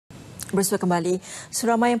Bersua kembali,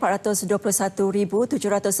 seramai 421,706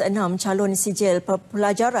 calon sijil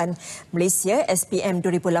pelajaran Malaysia SPM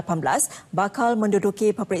 2018 bakal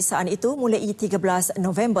menduduki peperiksaan itu mulai 13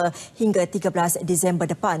 November hingga 13 Disember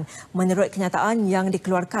depan. Menurut kenyataan yang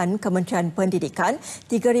dikeluarkan Kementerian Pendidikan,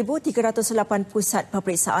 3,308 pusat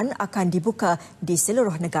peperiksaan akan dibuka di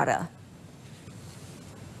seluruh negara.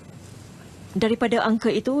 Daripada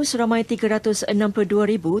angka itu, seramai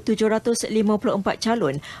 362,754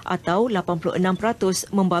 calon atau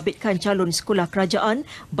 86% membabitkan calon sekolah kerajaan,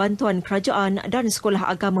 bantuan kerajaan dan sekolah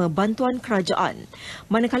agama bantuan kerajaan.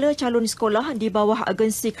 Manakala calon sekolah di bawah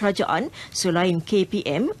agensi kerajaan selain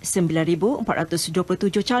KPM, 9,427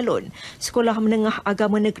 calon, sekolah menengah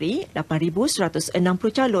agama negeri, 8,160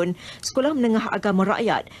 calon, sekolah menengah agama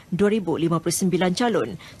rakyat, 2,059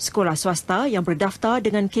 calon, sekolah swasta yang berdaftar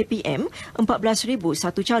dengan KPM,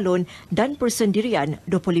 14,001 calon dan persendirian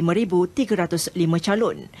 25,305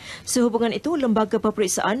 calon. Sehubungan itu, lembaga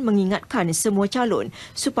peperiksaan mengingatkan semua calon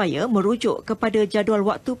supaya merujuk kepada jadual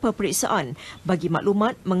waktu peperiksaan bagi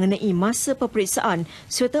maklumat mengenai masa peperiksaan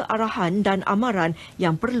serta arahan dan amaran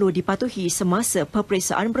yang perlu dipatuhi semasa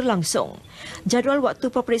peperiksaan berlangsung. Jadual waktu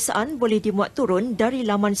peperiksaan boleh dimuat turun dari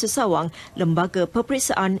laman sesawang lembaga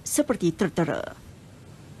peperiksaan seperti tertera.